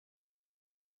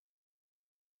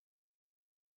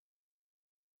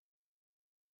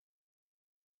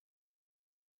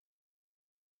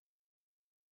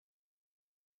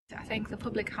I think the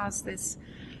public has this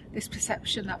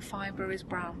perception that fibre is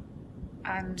brown,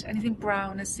 and anything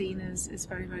brown is seen as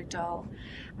very, very dull.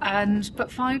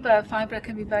 But fibre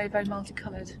can be very, very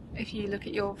multicoloured. If you look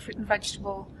at your fruit and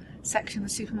vegetable section in the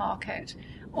supermarket,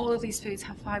 all of these foods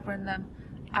have fibre in them,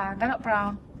 and they're not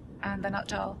brown and they're not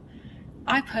dull.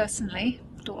 I personally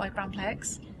don't like brown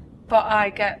flakes, but I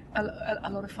get a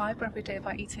lot of fibre every day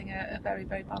by eating a very,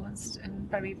 very balanced and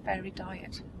very varied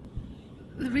diet.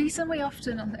 The reason we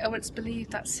often, or it's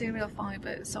believed that cereal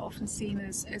fibres are often seen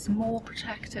as more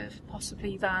protective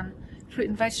possibly than fruit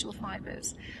and vegetable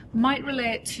fibres, might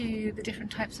relate to the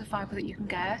different types of fibre that you can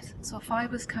get. So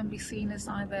fibres can be seen as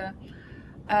either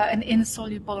an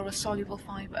insoluble or a soluble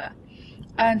fibre.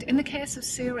 And in the case of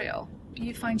cereal,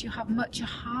 you find you have much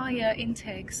higher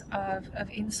intakes of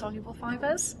insoluble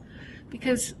fibres,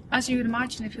 because as you would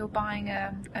imagine, if you're buying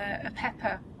a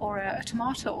pepper or a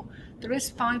tomato, there is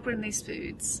fibre in these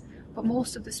foods, but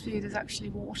most of this food is actually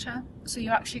water, so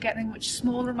you're actually getting much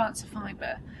smaller amounts of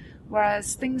fibre,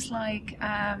 whereas things like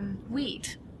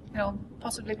wheat,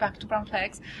 possibly back to brown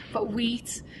flakes, but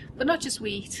wheat, but not just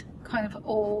wheat, kind of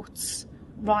oats,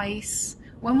 rice,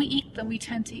 when we eat them we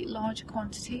tend to eat larger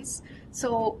quantities,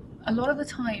 so a lot of the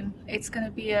time it's going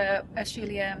to be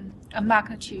actually a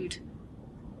magnitude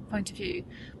point of view,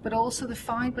 but also the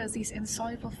fibres, these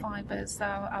insoluble fibres,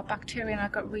 our bacteria in our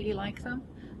gut really like them,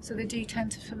 so they do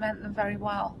tend to ferment them very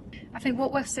well. I think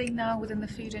what we're seeing now within the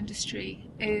food industry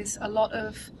is a lot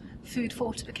of food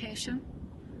fortification,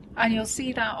 and you'll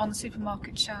see that on the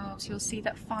supermarket shelves. You'll see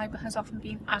that fibre has often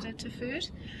been added to food.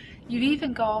 You've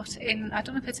even got I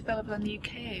don't know if it's available in the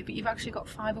UK, but you've actually got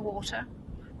fibre water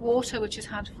which has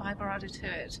had fibre added to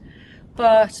it.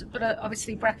 But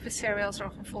obviously breakfast cereals are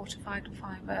often fortified with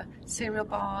fibre, cereal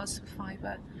bars with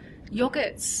fibre.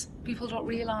 Yogurts, people don't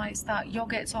realise that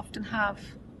yogurts often have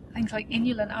things like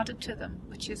inulin added to them,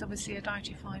 which is obviously a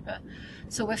dietary fibre.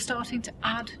 So we're starting to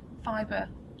add fibre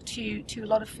to a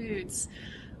lot of foods.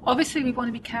 Obviously we want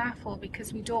to be careful,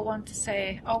 because we don't want to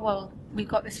say, oh well, we've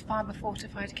got this fibre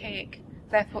fortified cake,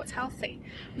 therefore it's healthy.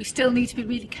 We still need to be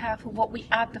really careful what we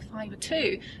add the fibre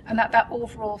to, and that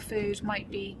overall food might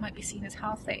be seen as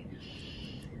healthy.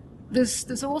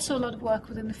 There's also a lot of work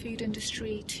within the food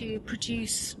industry to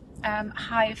produce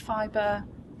higher fibre,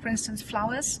 for instance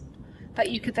flours, that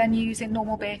you could then use in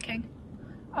normal baking.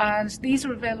 And these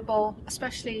are available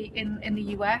especially in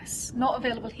the US, not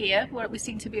available here where we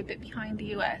seem to be a bit behind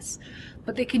the US,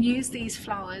 but they can use these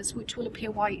flours which will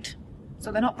appear white.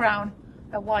 So they're not brown,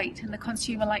 they're white, and the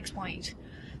consumer likes white.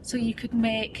 So you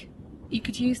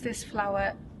could use this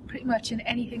flour pretty much in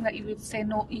anything that you would say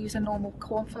use a normal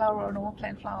corn flour or a normal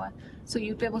plain flour. So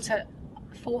you'd be able to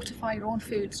fortify your own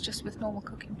foods just with normal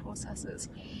cooking processes.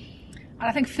 And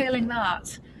I think failing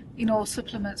that,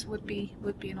 supplements would be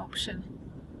an option.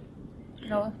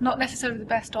 Not necessarily the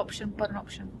best option, but an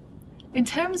option. In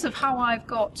terms of how I've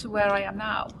got to where I am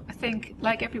now, I think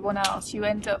like everyone else, you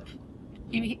end up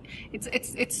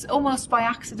it's almost by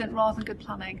accident rather than good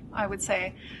planning, I would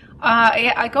say.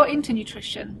 I got into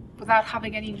nutrition without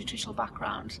having any nutritional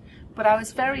background, but I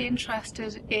was very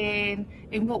interested in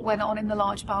what went on in the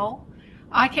large bowel.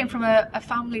 I came from a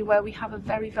family where we have a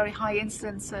very, very high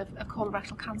incidence of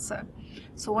colorectal cancer.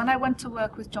 So when I went to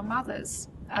work with John Mathers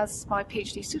as my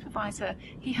PhD supervisor,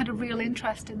 he had a real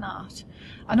interest in that.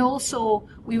 And also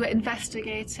we were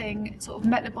investigating sort of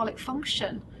metabolic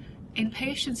function in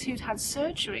patients who'd had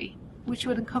surgery, which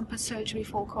would encompass surgery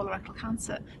for colorectal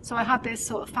cancer. So I had this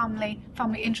sort of family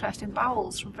interest in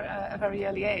bowels from a very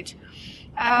early age.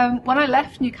 When I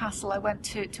left Newcastle, I went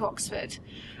to Oxford,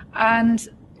 and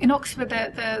in Oxford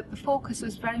the focus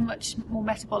was very much more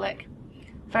metabolic,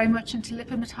 very much into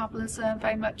lipid metabolism,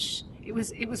 very much it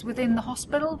was within the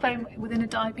hospital, very within a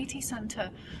diabetes centre.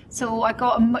 So I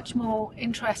got a much more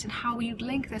interest in how you'd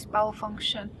link this bowel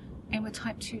function in with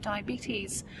type 2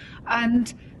 diabetes.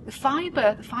 And the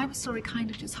fibre story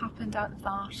kind of just happened out of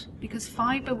that, because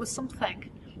fibre was something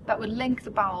that would link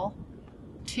the bowel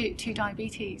to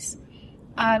diabetes.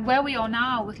 And where we are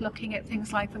now with looking at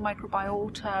things like the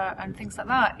microbiota and things like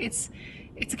that, it's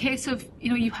a case of,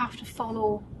 you have to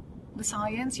follow the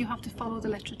science, you have to follow the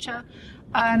literature.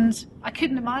 And I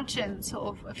couldn't imagine sort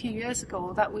of a few years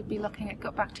ago that we'd be looking at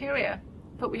gut bacteria,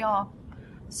 but we are.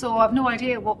 So I've no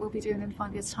idea what we'll be doing in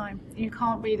 5 years' time. You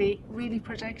can't really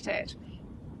predict it.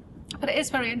 But it is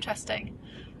very interesting.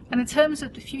 And in terms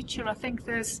of the future, I think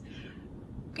there's,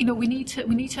 we need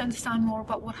to understand more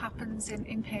about what happens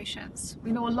in patients.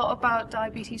 We know a lot about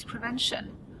diabetes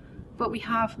prevention, but we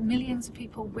have millions of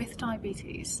people with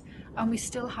diabetes, and we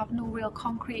still have no real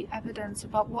concrete evidence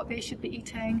about what they should be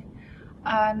eating,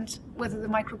 and whether the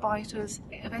microbiota is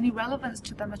of any relevance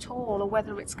to them at all, or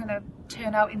whether it's going to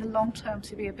turn out in the long term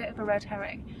to be a bit of a red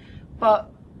herring.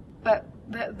 But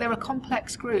they're a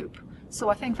complex group, so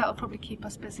I think that'll probably keep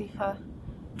us busy for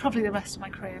probably the rest of my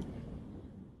career.